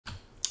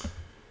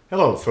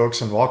Hello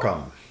folks and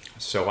welcome.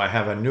 So I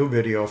have a new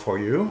video for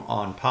you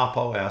on Pop!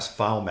 OS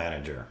File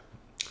Manager.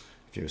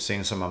 If you've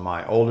seen some of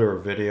my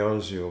older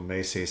videos, you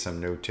may see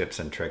some new tips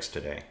and tricks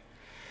today.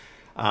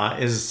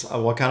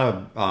 What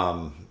kind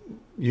of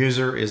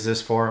user is this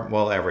for?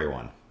 Well,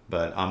 everyone.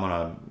 But I'm going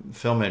to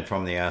film it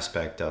from the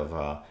aspect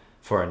of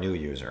for a new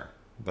user.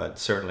 But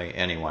certainly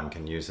anyone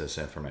can use this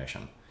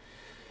information.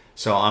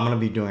 So I'm going to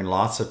be doing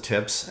lots of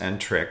tips and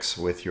tricks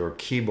with your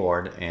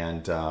keyboard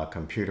and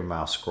computer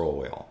mouse scroll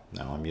wheel.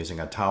 Now I'm using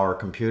a tower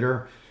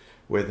computer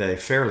with a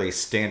fairly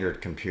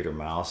standard computer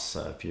mouse.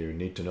 If you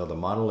need to know the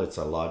model, it's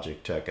a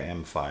Logitech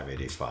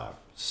M585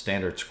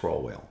 standard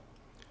scroll wheel.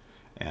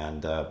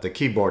 And the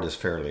keyboard is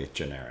fairly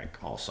generic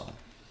also.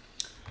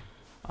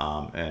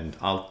 And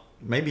I'll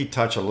maybe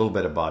touch a little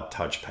bit about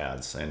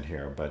touchpads in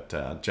here,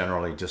 but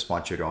generally just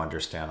want you to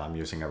understand I'm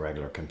using a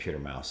regular computer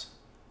mouse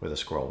with a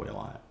scroll wheel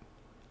on it.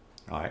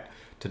 All right,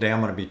 today I'm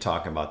going to be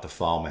talking about the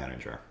File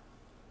Manager.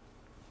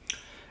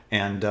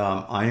 And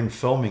I am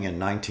filming in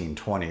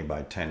 1920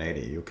 by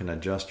 1080. You can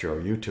adjust your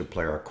YouTube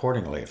player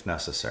accordingly if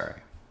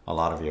necessary. A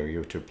lot of your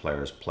YouTube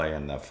players play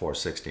in the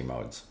 460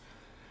 modes.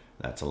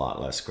 That's a lot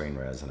less screen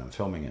res than I'm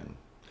filming in.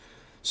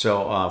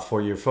 So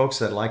for you folks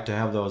that like to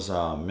have those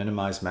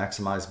minimize,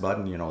 maximize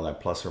button, you know,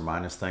 that plus or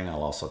minus thing,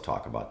 I'll also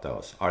talk about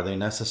those. Are they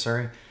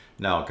necessary?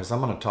 No, because I'm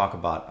going to talk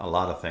about a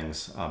lot of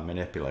things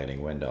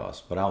manipulating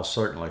Windows, but I'll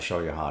certainly show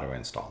you how to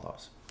install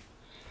those.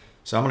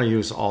 So I'm going to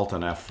use Alt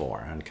and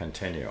F4 and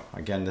continue.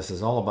 Again, this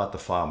is all about the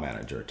File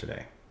Manager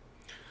today.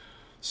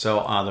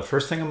 So the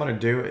first thing I'm going to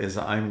do is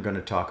I'm going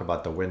to talk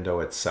about the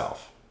window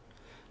itself.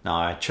 Now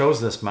I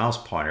chose this mouse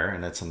pointer,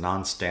 and it's a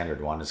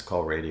non-standard one. It's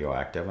called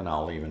Radioactive, and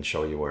I'll even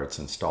show you where it's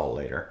installed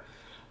later.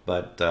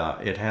 But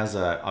it has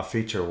a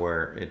feature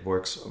where it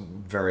works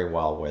very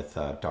well with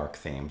dark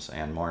themes,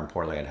 and more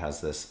importantly it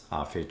has this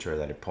feature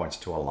that it points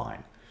to a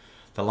line.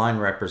 The line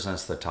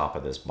represents the top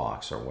of this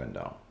box or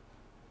window.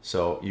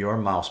 So your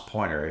mouse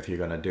pointer, if you're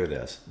going to do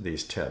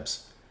these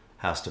tips,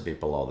 has to be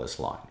below this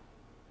line.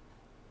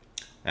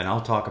 And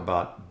I'll talk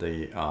about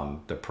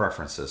the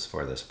preferences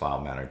for this File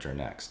Manager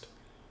next.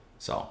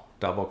 So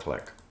double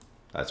click,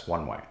 that's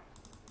one way.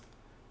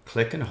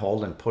 Click and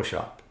hold and push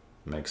up,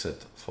 makes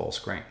it full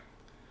screen.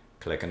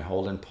 Click and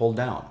hold and pull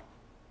down.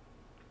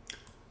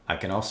 I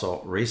can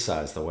also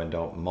resize the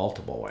window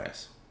multiple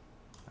ways.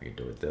 I can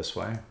do it this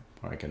way,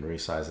 or I can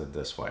resize it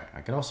this way.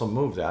 I can also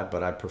move that,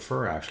 but I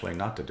prefer actually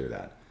not to do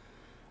that.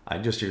 I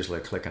just usually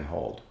click and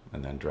hold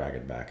and then drag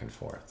it back and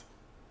forth.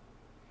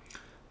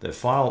 The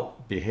file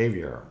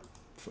behavior,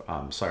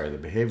 the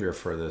behavior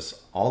for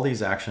this, all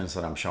these actions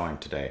that I'm showing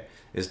today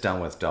is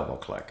done with double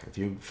click. If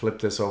you flip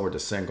this over to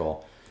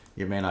single,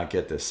 you may not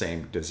get the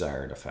same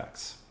desired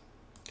effects.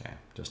 Okay,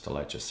 just to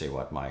let you see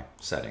what my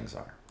settings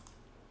are.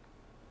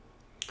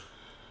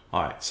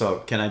 All right, so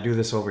can I do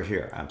this over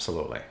here?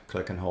 Absolutely.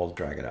 Click and hold,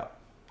 drag it up.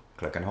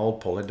 Click and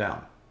hold, pull it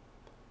down.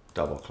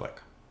 Double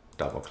click,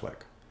 double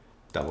click,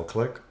 double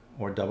click,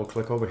 or double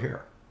click over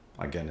here.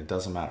 Again, it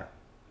doesn't matter.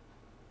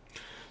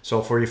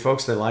 So for you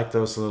folks that like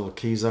those little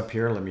keys up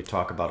here, let me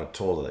talk about a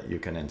tool that you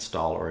can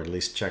install, or at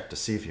least check to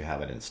see if you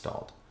have it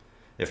installed.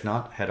 If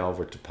not, head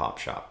over to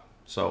PopShop.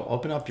 So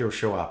open up your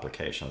show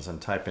applications and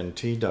type in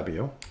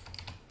TW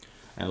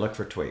and look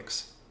for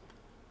tweaks.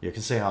 You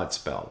can see how it's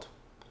spelled.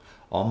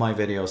 All my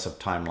videos have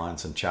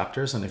timelines and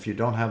chapters, and if you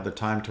don't have the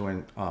time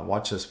to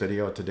watch this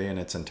video today in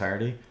its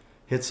entirety,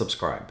 hit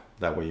subscribe.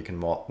 That way you can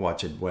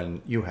watch it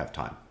when you have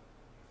time.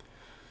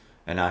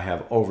 And I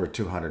have over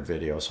 200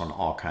 videos on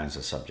all kinds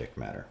of subject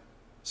matter.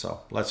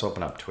 So let's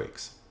open up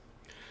tweaks.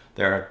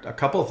 There are a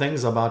couple of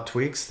things about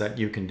tweaks that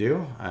you can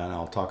do, and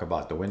I'll talk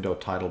about the window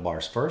title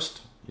bars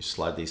first. You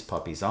slide these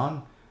puppies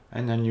on,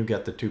 and then you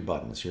get the two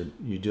buttons.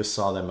 You just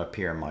saw them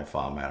appear in my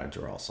File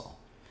Manager also.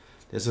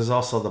 This is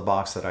also the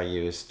box that I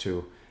use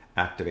to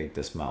activate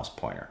this mouse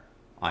pointer.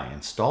 I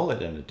install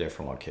it in a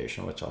different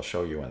location, which I'll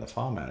show you in the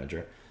File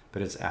Manager,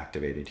 but it's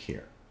activated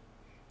here.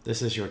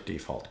 This is your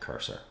default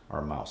cursor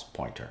or mouse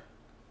pointer.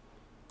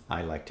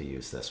 I like to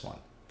use this one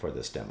for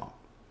this demo.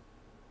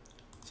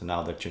 So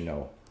now that you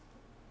know,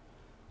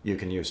 you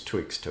can use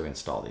tweaks to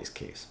install these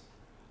keys.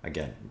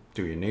 Again,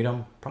 do you need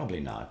them? Probably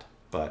not,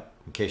 but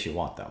in case you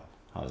want them.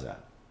 How's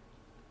that?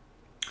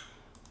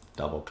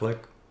 Double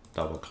click,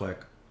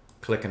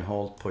 click and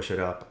hold, push it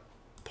up,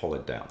 pull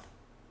it down.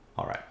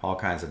 All right, all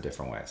kinds of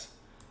different ways.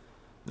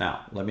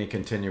 Now, let me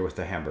continue with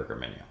the hamburger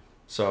menu.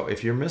 So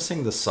if you're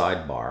missing the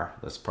sidebar,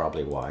 that's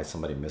probably why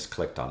somebody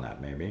misclicked on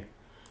that maybe,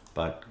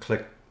 but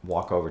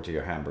walk over to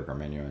your hamburger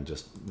menu and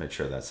just make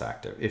sure that's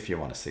active if you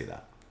want to see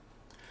that.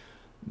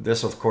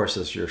 This, of course,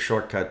 is your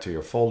shortcut to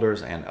your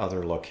folders and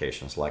other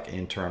locations like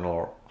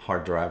internal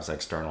hard drives,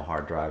 external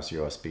hard drives,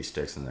 USB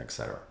sticks, and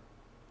etc.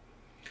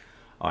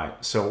 All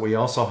right, so we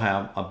also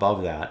have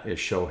above that is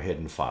show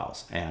hidden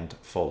files and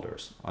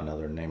folders.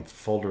 Another name for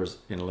folders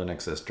in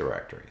Linux is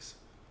directories.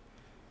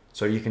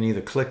 So you can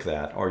either click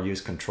that or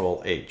use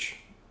Control H.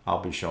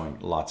 I'll be showing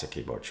lots of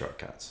keyboard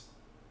shortcuts.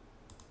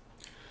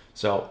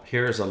 So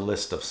here's a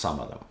list of some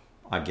of them.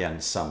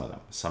 Again, some of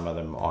them. Some of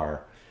them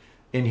are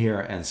in here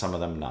and some of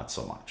them not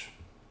so much.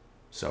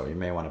 So you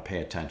may want to pay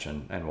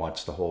attention and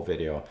watch the whole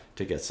video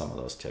to get some of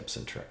those tips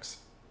and tricks.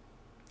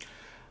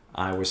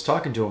 I was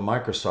talking to a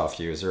Microsoft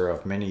user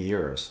of many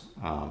years,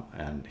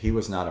 and he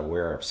was not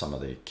aware of some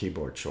of the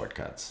keyboard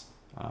shortcuts.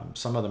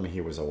 Some of them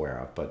he was aware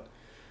of, but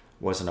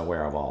wasn't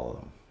aware of all of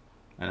them.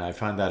 And I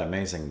find that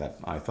amazing that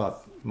I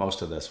thought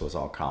most of this was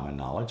all common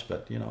knowledge,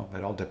 but you know,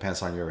 it all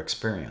depends on your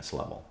experience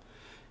level.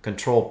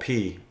 Control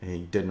P, he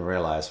didn't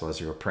realize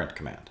was your print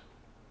command.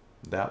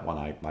 That one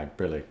I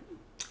really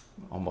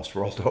almost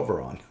rolled over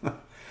on.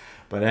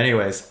 But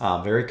anyways,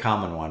 very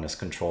common one is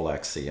Control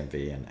X, C, and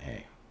V, and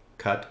A.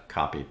 Cut,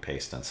 copy,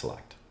 paste, and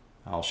select.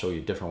 I'll show you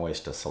different ways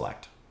to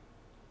select.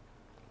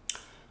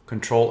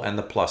 Control and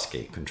the plus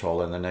key,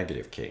 Control and the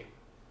negative key.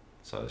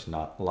 So there's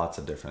not lots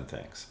of different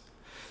things.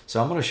 So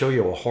I'm going to show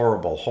you a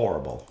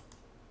horrible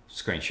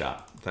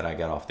screenshot that I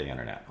got off the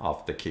internet,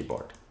 off the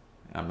keyboard.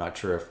 I'm not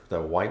sure if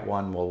the white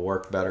one will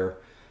work better,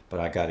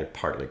 but I got it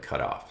partly cut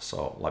off.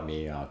 So let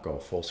me go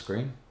full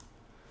screen,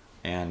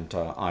 and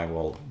I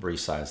will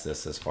resize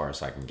this as far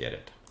as I can get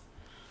it.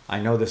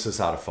 I know this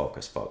is out of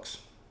focus, folks,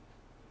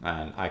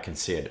 and I can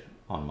see it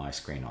on my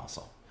screen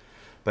also.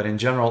 But in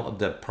general,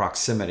 the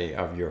proximity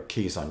of your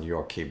keys on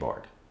your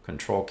keyboard,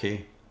 Control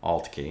key,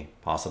 Alt key,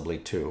 possibly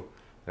two,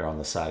 they're on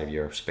the side of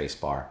your space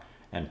bar,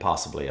 and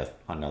possibly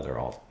another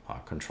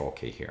Control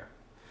key here.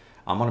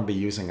 I'm going to be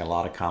using a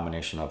lot of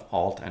combination of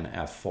Alt and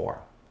F4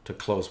 to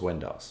close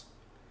windows.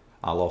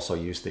 I'll also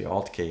use the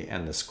Alt key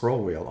and the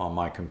scroll wheel on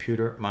my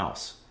computer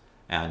mouse,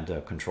 and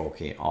the Control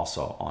key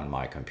also on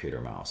my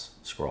computer mouse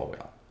scroll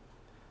wheel.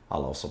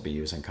 I'll also be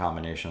using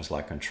combinations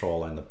like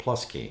Control and the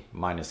plus key,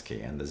 minus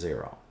key, and the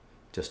 0,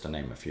 just to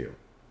name a few.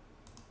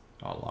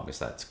 As long as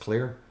that's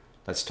clear,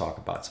 let's talk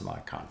about some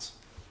icons.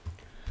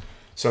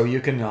 So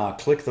you can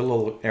click the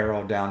little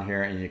arrow down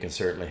here, and you can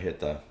certainly hit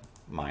the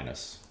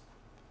minus.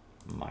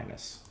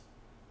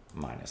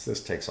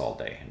 This takes all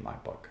day in my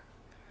book.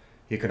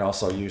 You can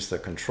also use the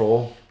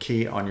Control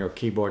key on your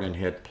keyboard and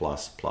hit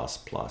plus,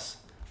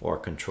 or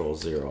Control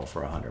 0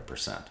 for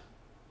 100%.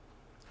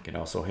 You can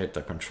also hit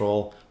the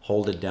Control,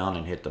 hold it down,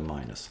 and hit the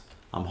minus.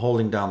 I'm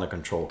holding down the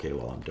Control key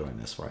while I'm doing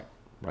this,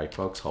 right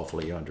folks?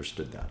 Hopefully you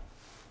understood that.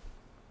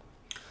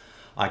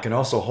 I can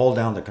also hold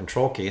down the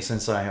Control key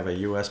since I have a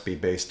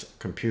USB-based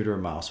computer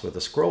mouse with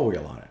a scroll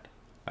wheel on it.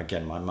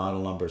 Again, my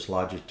model number is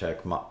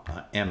Logitech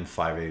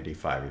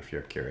M585 if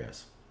you're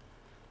curious.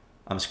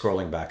 I'm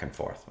scrolling back and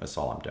forth. That's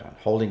all I'm doing.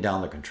 Holding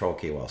down the Control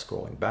key while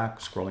scrolling back,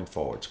 scrolling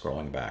forward,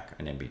 scrolling back,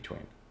 and in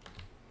between.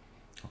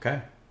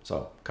 Okay,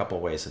 so a couple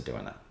ways of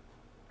doing that.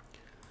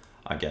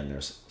 Again,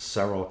 there's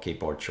several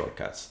keyboard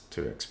shortcuts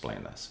to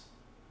explain this.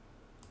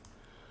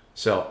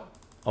 So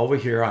over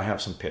here I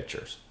have some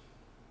pictures.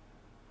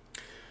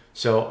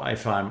 So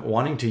if I'm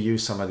wanting to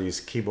use some of these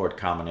keyboard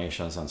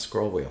combinations and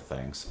scroll wheel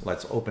things,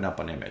 let's open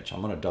up an image.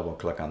 I'm going to double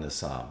click on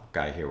this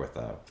guy here with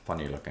a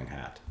funny looking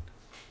hat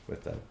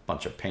with a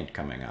bunch of paint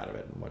coming out of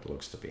it and what it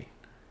looks to be.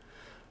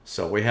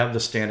 So we have the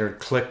standard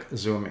click,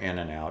 zoom in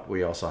and out.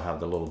 We also have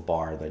the little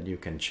bar that you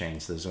can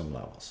change the zoom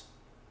levels.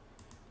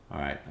 All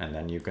right, and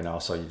then you can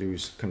also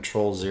use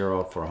Control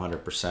 0 for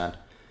 100%.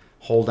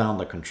 Hold down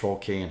the Control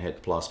key and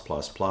hit plus,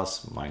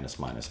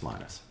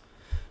 minus.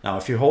 Now,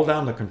 if you hold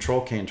down the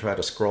Control key and try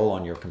to scroll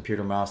on your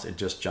computer mouse, it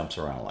just jumps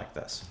around like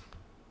this.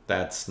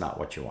 That's not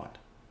what you want.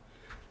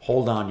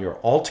 Hold down your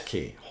Alt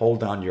key,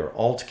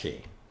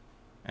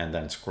 and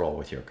then scroll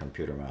with your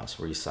computer mouse,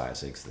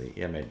 resizing the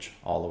image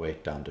all the way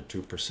down to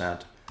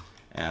 2%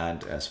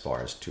 and as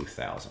far as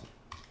 2000.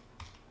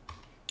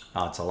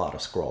 It's a lot of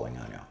scrolling,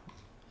 I know.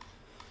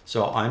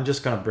 So I'm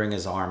just going to bring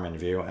his arm in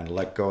view and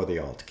let go of the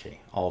Alt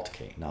key,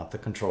 not the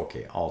Control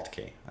key, Alt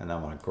key. And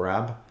I'm going to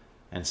grab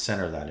and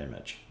center that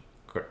image.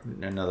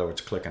 In other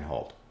words, click and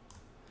hold.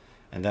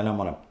 And then I'm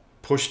going to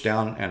push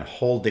down and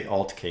hold the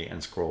Alt key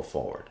and scroll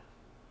forward.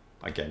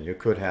 Again, you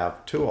could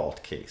have two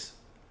Alt keys.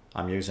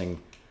 I'm using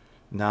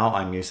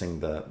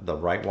the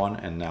right one,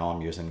 and now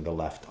I'm using the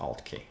left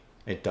Alt key.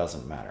 It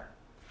doesn't matter,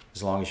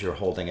 as long as you're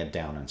holding it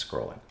down and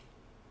scrolling.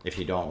 If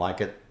you don't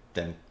like it,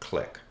 then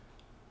click.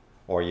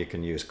 Or you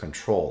can use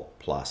Control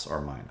plus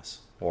or minus,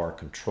 or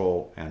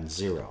Control and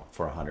 0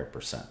 for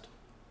 100%.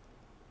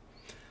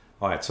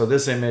 All right, so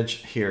this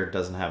image here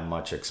doesn't have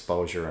much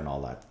exposure and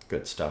all that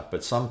good stuff,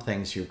 but some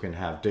things you can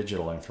have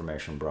digital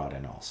information brought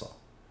in also.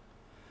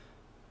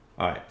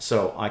 All right,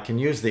 so I can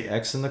use the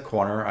X in the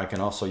corner. I can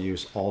also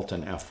use Alt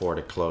and F4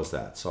 to close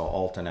that. So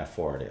Alt and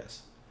F4 it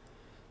is.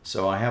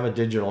 So I have a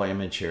digital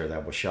image here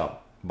that was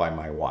shot by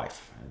my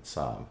wife. It's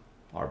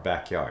our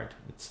backyard.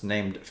 It's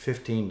named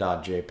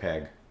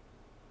 15.jpg.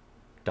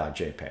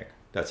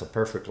 That's a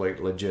perfectly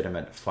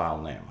legitimate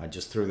file name. I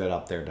just threw that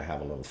up there to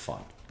have a little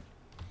fun.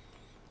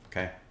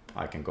 Okay,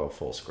 I can go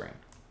full screen.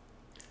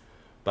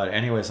 But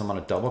anyways, I'm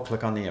going to double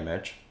click on the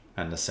image,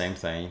 and the same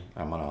thing,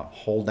 I'm going to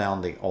hold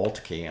down the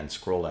Alt key and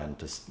scroll in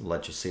to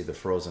let you see the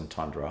frozen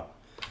tundra,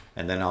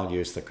 and then I'll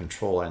use the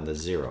Control and the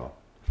 0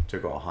 to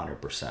go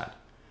 100%.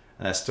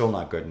 And that's still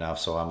not good enough,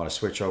 so I'm going to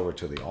switch over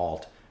to the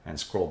Alt and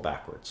scroll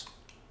backwards.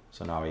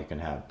 So now you can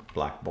have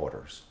black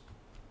borders.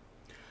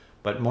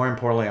 But more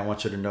importantly, I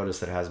want you to notice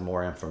that it has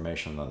more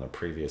information than the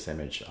previous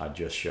image I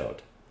just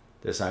showed.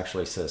 This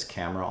actually says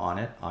camera on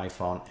it,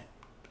 iPhone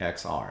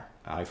XR,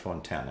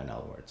 iPhone 10 in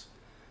other words.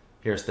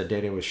 Here's the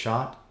date it was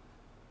shot,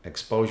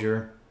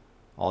 exposure,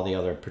 all the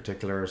other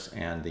particulars,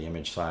 and the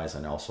image size,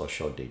 and also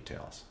show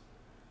details.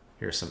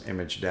 Here's some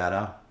image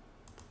data.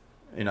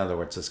 In other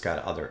words, it's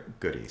got other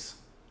goodies.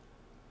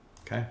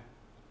 Okay?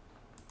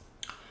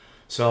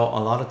 So a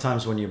lot of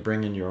times when you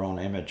bring in your own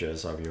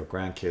images of your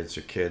grandkids,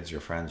 your kids,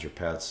 your friends, your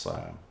pets,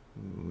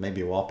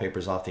 maybe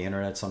wallpapers off the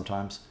internet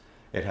sometimes,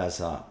 it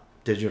has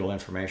digital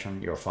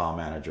information. Your file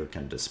manager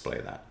can display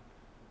that.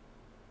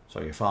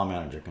 So your file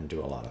manager can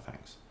do a lot of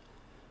things.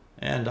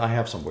 And I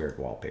have some weird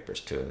wallpapers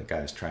too. The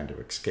guy's trying to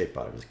escape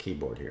out of his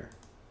keyboard here.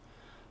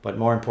 But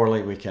more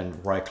importantly, we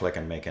can right-click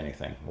and make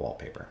anything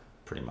wallpaper,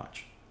 pretty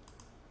much.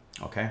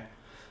 Okay?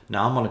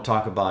 Now I'm going to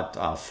talk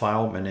about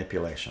file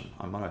manipulation.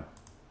 I'm going to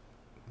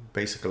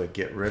basically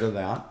get rid of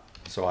that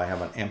so I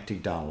have an empty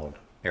download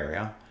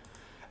area.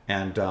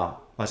 And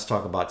let's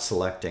talk about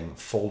selecting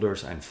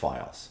folders and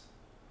files.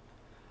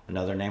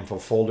 Another name for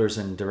folders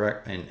in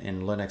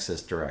Linux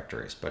is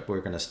directories, but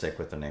we're going to stick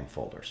with the name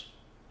folders.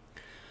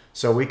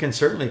 So we can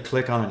certainly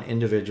click on an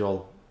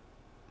individual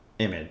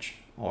image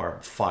or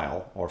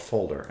file or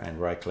folder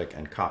and right click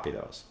and copy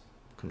those,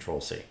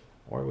 Control C,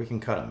 or we can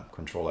cut them,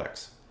 Control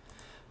X.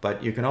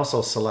 But you can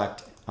also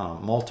select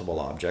multiple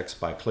objects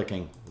by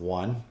clicking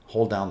one,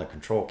 hold down the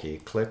Control key,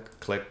 click,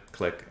 click,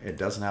 click. It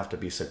doesn't have to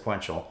be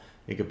sequential.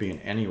 It could be in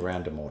any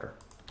random order.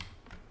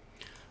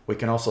 We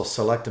can also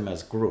select them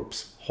as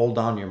groups. Hold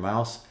down your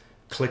mouse,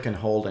 click and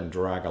hold and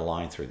drag a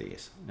line through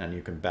these, and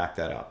you can back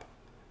that up.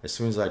 As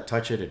soon as I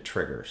touch it, it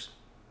triggers.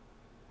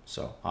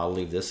 So I'll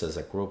leave this as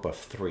a group of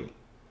 3.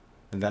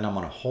 And then I'm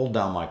going to hold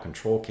down my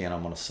Control key and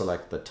I'm going to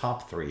select the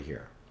top 3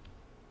 here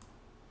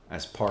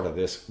as part of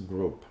this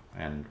group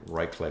and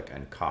right click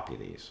and copy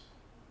these.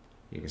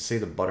 You can see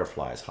the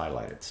butterflies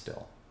highlighted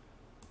still.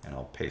 And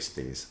I'll paste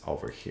these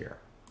over here.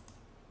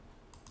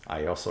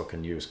 I also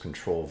can use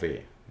Control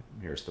V.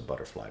 Here's the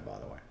butterfly, by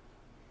the way.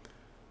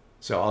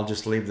 So I'll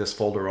just leave this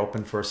folder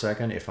open for a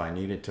second. If I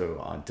needed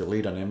to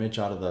delete an image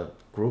out of the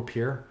group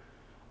here,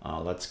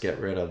 let's get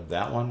rid of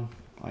that one.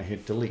 I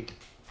hit delete.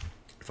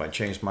 If I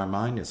change my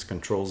mind, it's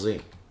Control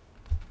Z.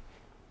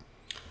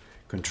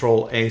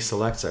 Control A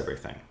selects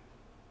everything.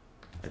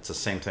 It's the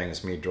same thing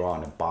as me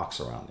drawing a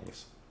box around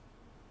these.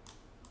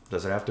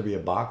 Does it have to be a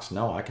box?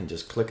 No, I can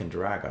just click and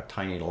drag a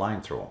tiny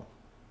line through them.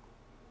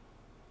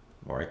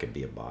 Or it could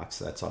be a box.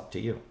 That's up to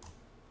you.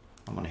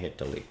 I'm going to hit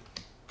delete.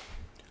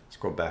 Let's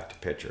go back to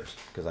pictures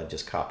because I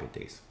just copied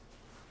these.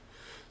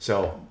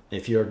 So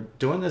if you're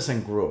doing this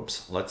in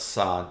groups, let's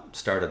start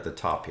at the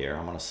top here.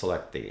 I'm going to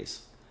select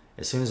these.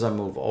 As soon as I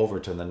move over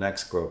to the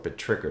next group, it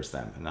triggers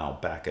them and I'll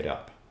back it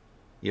up.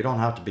 You don't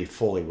have to be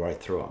fully right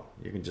through them.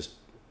 You can just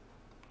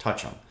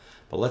touch them.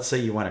 But let's say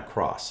you went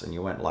across and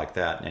you went like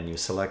that and you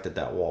selected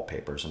that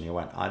wallpapers and you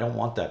went, I don't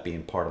want that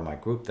being part of my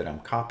group, that I'm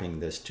copying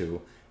this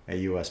to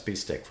a USB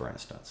stick, for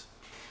instance.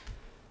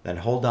 Then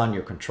hold down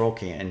your Control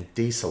key and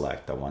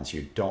deselect the ones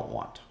you don't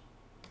want.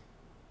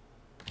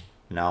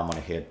 Now I'm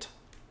going to hit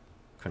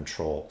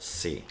Control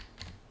C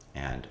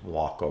and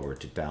walk over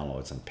to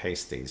downloads and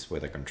paste these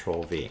with a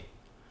Control V.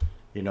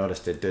 You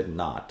noticed it did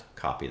not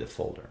copy the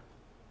folder.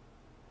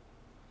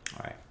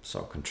 All right,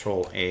 so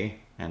Control A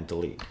and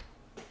delete.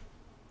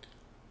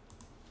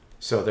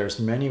 So there's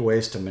many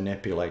ways to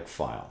manipulate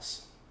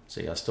files.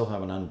 See, I still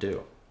have an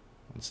undo.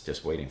 It's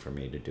just waiting for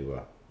me to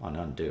do an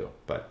undo.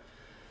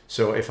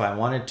 So if I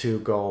wanted to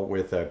go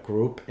with a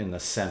group in the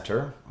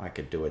center, I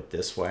could do it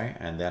this way,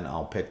 and then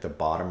I'll pick the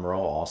bottom row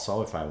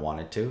also if I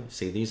wanted to.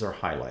 See, these are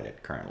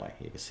highlighted currently.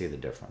 You can see the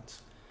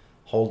difference.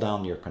 Hold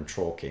down your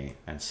Control key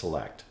and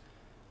select.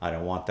 I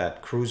don't want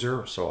that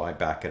cruiser, so I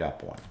back it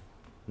up one.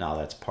 Now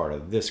that's part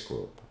of this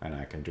group, and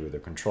I can do the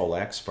Control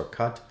X for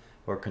cut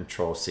or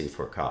Control C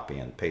for copy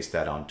and paste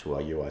that onto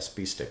a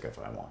USB stick if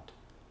I want.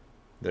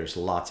 There's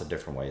lots of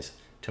different ways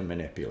to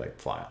manipulate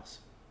files.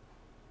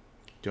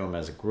 Do them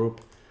as a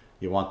group.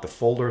 You want the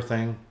folder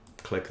thing,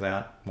 click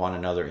that. Want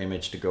another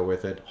image to go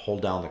with it,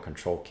 hold down the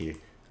Control key,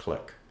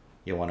 click.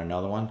 You want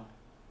another one?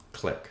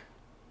 Click,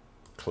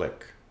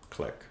 click,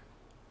 click.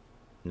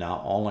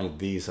 Now only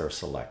these are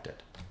selected.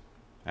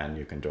 And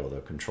you can do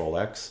the Control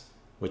X,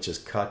 which is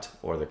cut,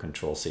 or the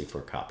Control C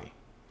for copy.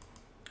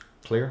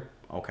 Clear?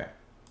 Okay.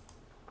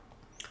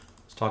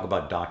 Let's talk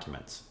about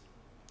documents.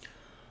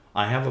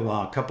 I have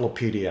a couple of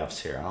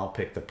PDFs here, and I'll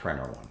pick the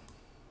printer one.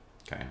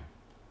 Okay.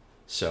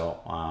 So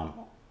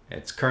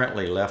it's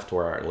currently left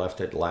where I left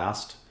it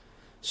last.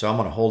 So I'm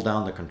going to hold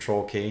down the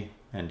Control key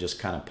and just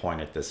kind of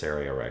point at this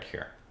area right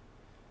here.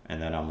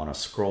 And then I'm going to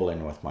scroll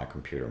in with my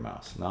computer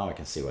mouse. Now I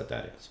can see what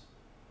that is.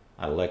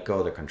 I let go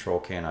of the Control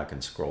key and I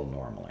can scroll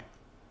normally.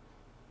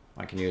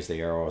 I can use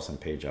the arrows and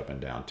page up and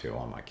down too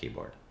on my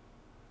keyboard.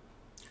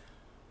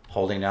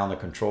 Holding down the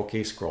Control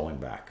key,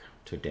 scrolling back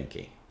to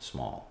dinky,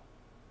 small.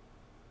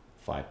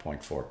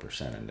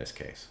 5.4% in this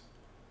case.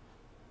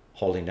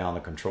 Holding down the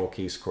Control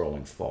key,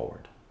 scrolling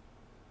forward.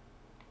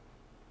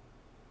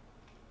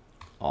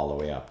 all the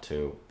way up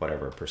to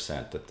whatever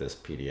percent that this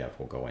PDF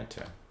will go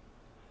into.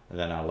 And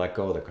then I'll let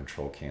go of the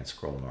control key and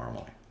scroll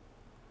normally.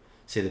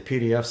 See, the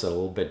PDF's a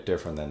little bit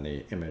different than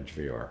the image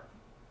viewer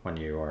when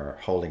you are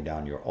holding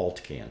down your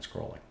Alt key and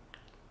scrolling.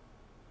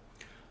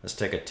 Let's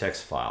take a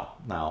text file.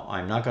 Now,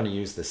 I'm not going to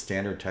use the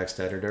standard text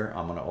editor.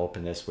 I'm going to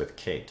open this with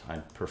Kate. I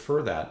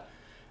prefer that.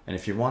 And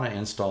if you want to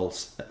install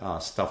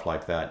stuff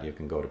like that, you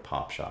can go to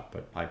PopShop.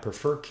 But I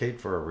prefer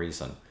Kate for a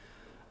reason.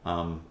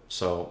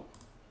 So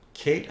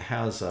Kate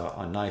has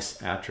a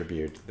nice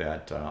attribute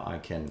that I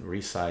can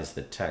resize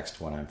the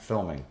text when I'm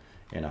filming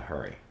in a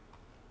hurry.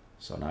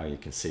 So now you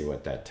can see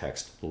what that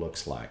text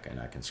looks like, and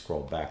I can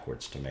scroll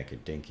backwards to make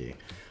it dinky.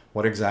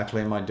 What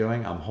exactly am I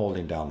doing? I'm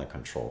holding down the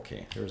control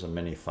key. Here's a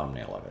mini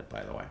thumbnail of it,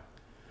 by the way.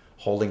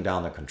 Holding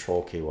down the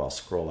control key while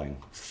scrolling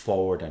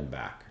forward and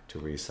back to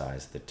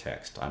resize the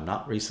text. I'm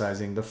not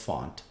resizing the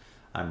font.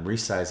 I'm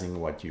resizing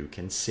what you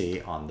can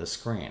see on the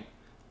screen.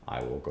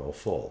 I will go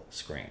full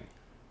screen.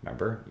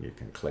 Remember, you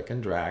can click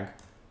and drag,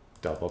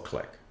 double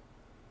click,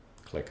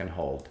 click and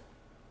hold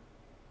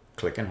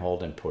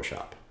and push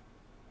up.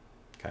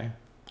 Okay,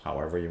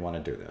 however you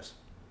want to do this.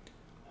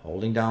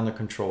 Holding down the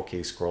control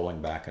key,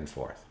 scrolling back and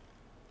forth.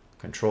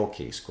 Control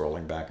key,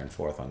 scrolling back and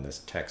forth on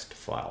this text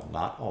file,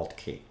 not Alt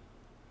key.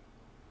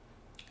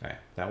 Okay,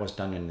 that was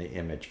done in the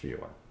image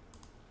viewer.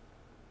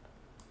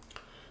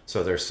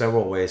 So there's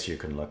several ways you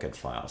can look at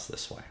files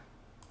this way.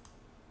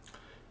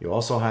 You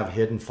also have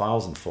hidden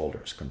files and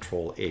folders,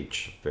 Control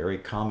H, very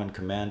common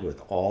command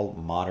with all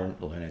modern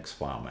Linux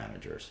file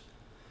managers.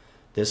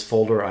 This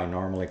folder I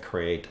normally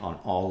create on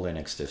all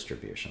Linux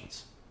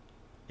distributions.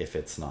 If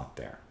it's not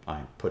there,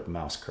 I put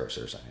mouse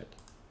cursors in it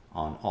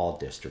on all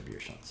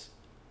distributions.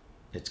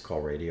 It's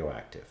called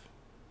radioactive.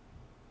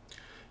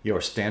 Your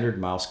standard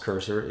mouse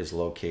cursor is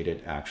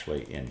located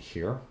actually in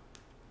here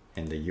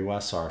in the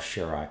USR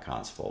Share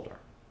Icons folder.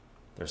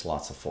 There's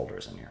lots of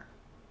folders in here.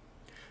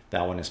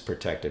 That one is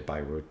protected by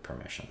root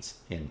permissions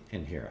in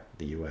here,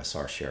 the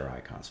USR Share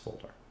Icons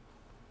folder.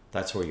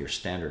 That's where your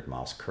standard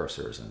mouse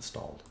cursor is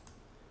installed.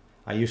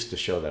 I used to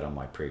show that on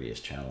my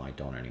previous channel. I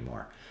don't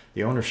anymore.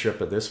 The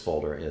ownership of this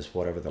folder is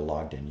whatever the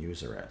logged in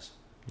user is.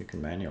 You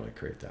can manually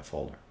create that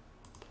folder.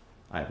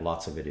 I have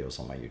lots of videos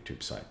on my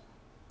YouTube site.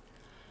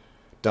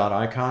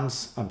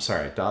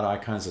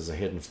 .icons is a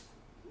hidden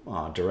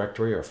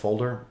directory or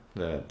folder.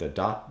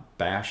 The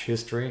 .bash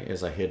history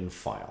is a hidden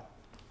file.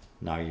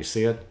 Now you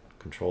see it,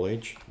 Control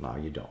H, now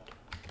you don't.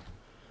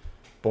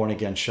 Born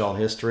again shell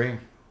history,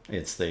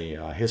 it's the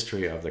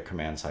history of the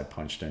commands I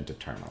punched into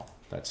terminal.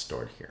 That's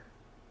stored here.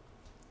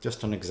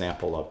 Just an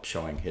example of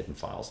showing hidden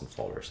files and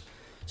folders.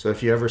 So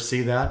if you ever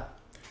see that,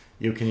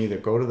 you can either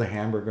go to the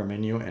hamburger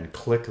menu and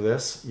click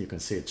this, you can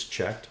see it's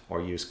checked,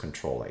 or use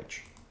Control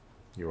H,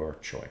 your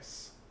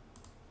choice.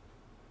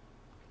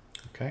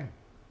 Okay,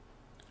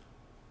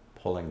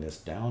 pulling this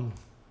down,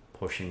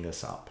 pushing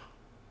this up,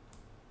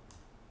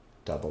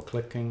 double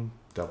clicking.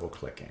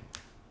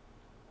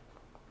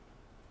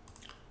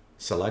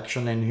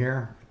 Selection in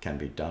here can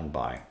be done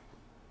by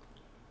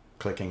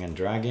clicking and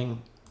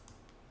dragging,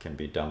 can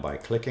be done by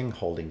clicking,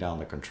 holding down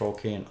the control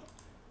key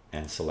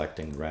and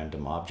selecting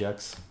random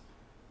objects.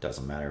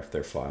 Doesn't matter if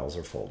they're files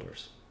or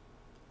folders.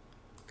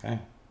 Okay, I'm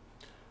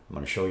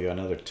going to show you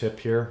another tip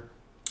here.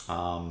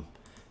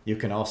 You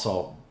can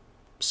also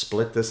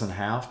split this in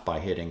half by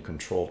hitting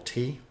Control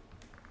T.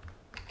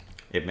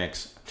 It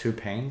makes two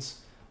panes.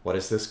 What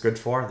is this good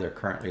for? They're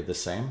currently the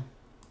same.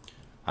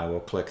 I will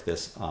click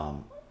this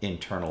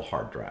internal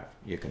hard drive.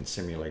 You can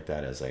simulate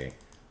that as a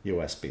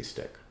USB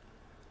stick.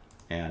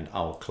 And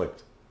I'll click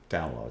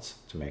downloads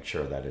to make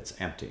sure that it's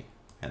empty.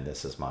 And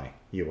this is my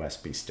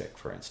USB stick,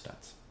 for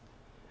instance.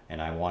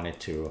 And I wanted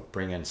to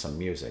bring in some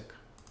music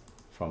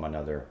from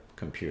another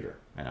computer.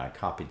 And I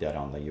copied that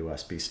on the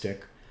USB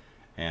stick.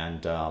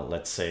 And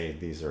let's say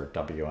these are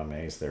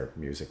WMAs, they're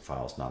music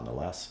files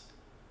nonetheless.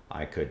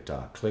 I could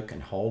click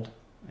and hold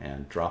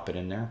and drop it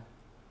in there.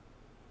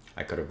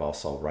 I could have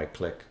also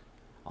right-click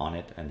on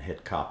it and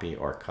hit copy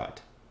or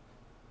cut.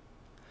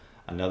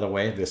 Another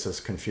way, this is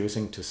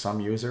confusing to some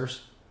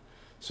users,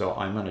 so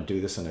I'm going to do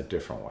this in a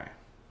different way.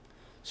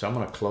 So I'm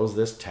going to close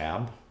this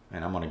tab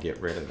and I'm going to get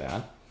rid of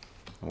that,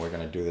 and we're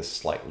going to do this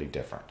slightly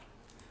different.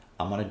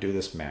 I'm going to do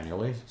this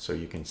manually so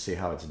you can see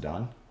how it's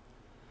done.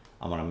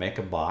 I'm going to make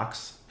a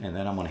box, and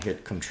then I'm going to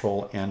hit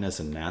Control N as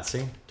in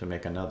Nancy to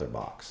make another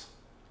box.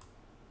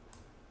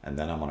 And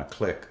then I'm going to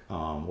click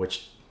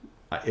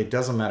it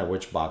doesn't matter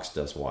which box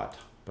does what,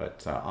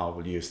 but I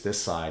will use this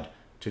side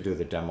to do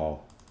the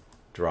demo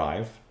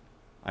drive.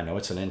 I know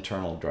it's an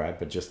internal drive,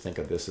 but just think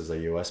of this as a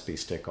USB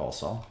stick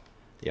also.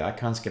 The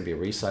icons can be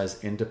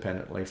resized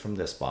independently from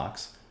this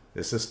box.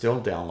 This is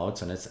still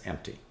downloads and it's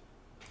empty.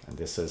 And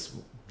this is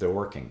the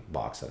working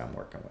box that I'm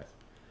working with.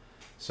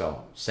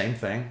 So same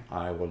thing,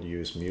 I will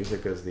use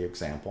music as the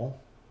example,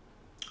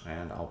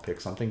 and I'll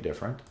pick something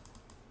different.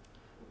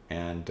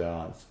 And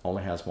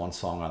only has one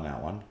song on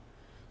that one.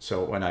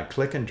 So when I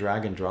click and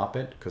drag and drop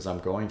it, because I'm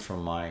going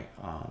from my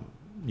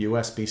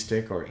USB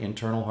stick or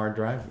internal hard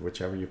drive,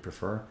 whichever you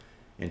prefer,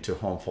 into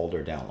home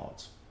folder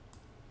downloads.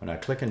 When I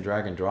click and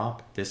drag and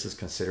drop, this is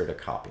considered a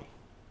copy.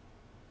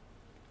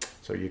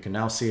 So you can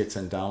now see it's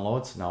in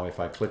downloads. Now if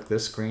I click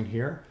this screen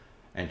here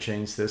and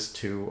change this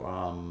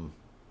to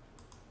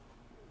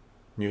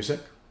music,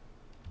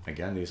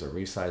 again, these are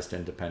resized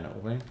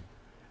independently.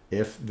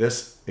 If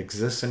this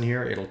exists in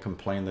here, it'll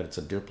complain that it's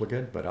a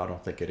duplicate, but I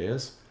don't think it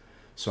is.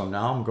 So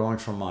now I'm going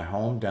from my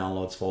home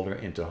downloads folder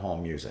into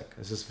home music.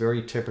 This is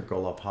very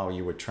typical of how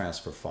you would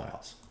transfer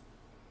files.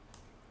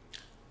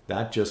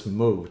 That just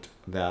moved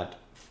that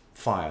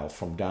file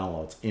from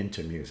downloads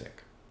into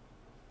music.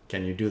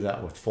 Can you do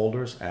that with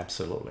folders?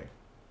 Absolutely.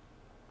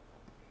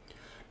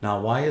 Now,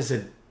 why is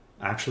it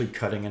actually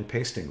cutting and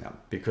pasting them?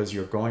 Because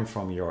you're going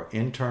from your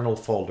internal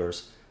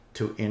folders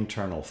to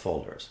internal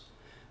folders.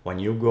 When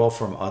you go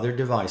from other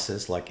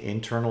devices like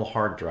internal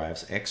hard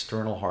drives,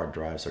 external hard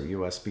drives, or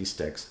USB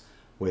sticks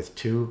with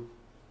two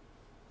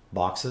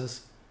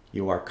boxes,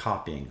 you are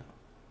copying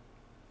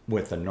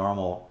with the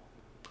normal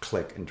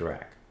click and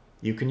drag.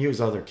 You can use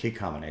other key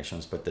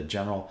combinations, but the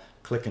general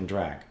click and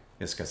drag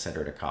is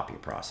considered a copy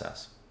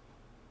process.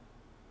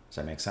 Does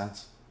that make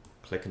sense?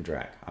 Click and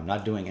drag. I'm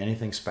not doing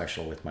anything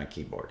special with my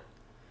keyboard.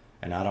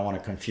 And I don't want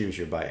to confuse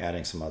you by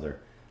adding some other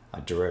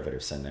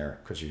derivatives in there,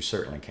 because you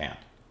certainly can't.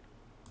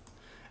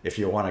 If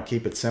you want to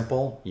keep it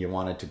simple, you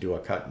want it to do a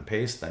cut and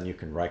paste, then you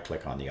can right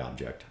click on the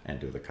object and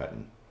do the cut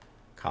and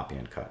copy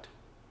and cut.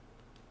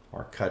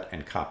 Or cut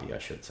and copy, I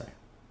should say.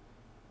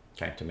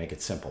 Okay, to make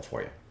it simple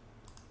for you.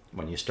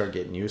 When you start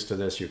getting used to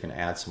this, you can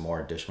add some more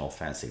additional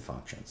fancy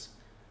functions,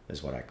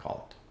 is what I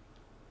call it.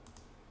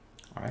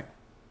 All right.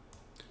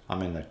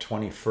 I'm in the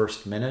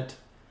 21st minute,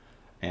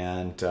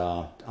 and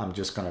I'm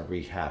just going to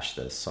rehash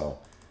this. So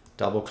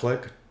double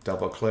click,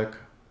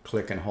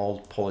 click and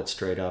hold, pull it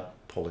straight up,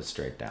 pull it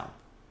straight down.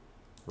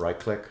 Right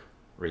click,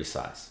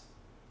 resize.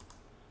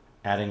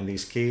 Adding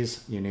these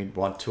keys, you need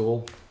what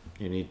tool?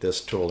 You need this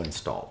tool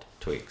installed,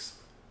 tweaks.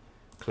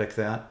 Click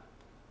that,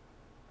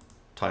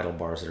 title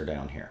bars are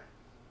down here.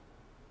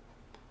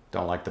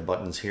 Don't like the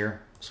buttons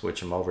here?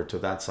 Switch them over to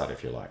that side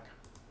if you like.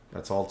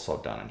 That's also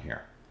done in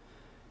here.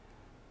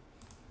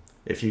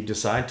 If you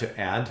decide to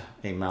add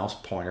a mouse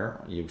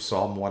pointer, you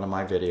saw one of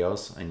my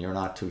videos and you're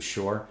not too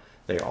sure,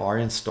 they are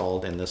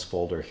installed in this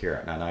folder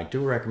here. And I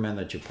do recommend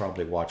that you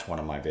probably watch one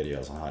of my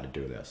videos on how to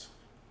do this,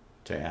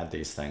 to add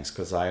these things,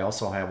 because I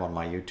also have on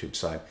my YouTube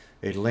site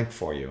a link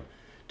for you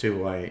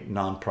to a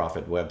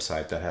nonprofit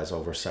website that has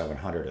over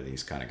 700 of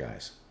these kind of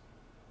guys.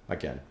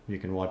 Again, you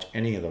can watch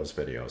any of those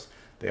videos.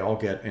 They all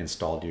get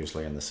installed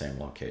usually in the same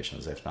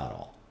locations, if not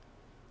all.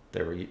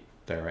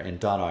 They're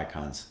in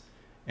 .icons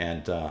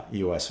and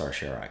USR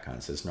share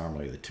icons is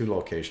normally the two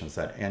locations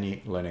that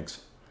any Linux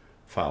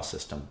file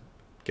system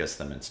gets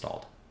them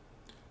installed.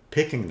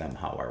 Picking them,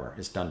 however,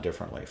 is done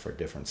differently for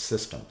different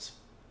systems.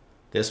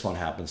 This one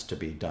happens to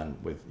be done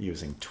with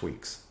using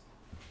tweaks.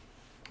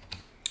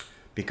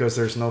 Because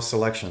there's no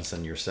selections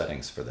in your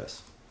settings for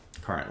this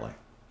currently.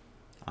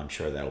 I'm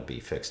sure that'll be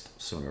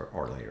fixed sooner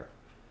or later,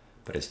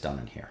 but it's done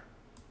in here.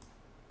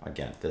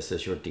 Again, this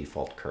is your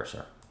default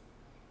cursor.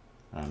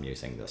 I'm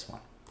using this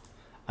one.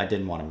 I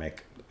didn't want to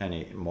make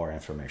any more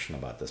information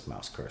about this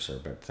mouse cursor,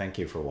 but thank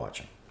you for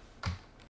watching.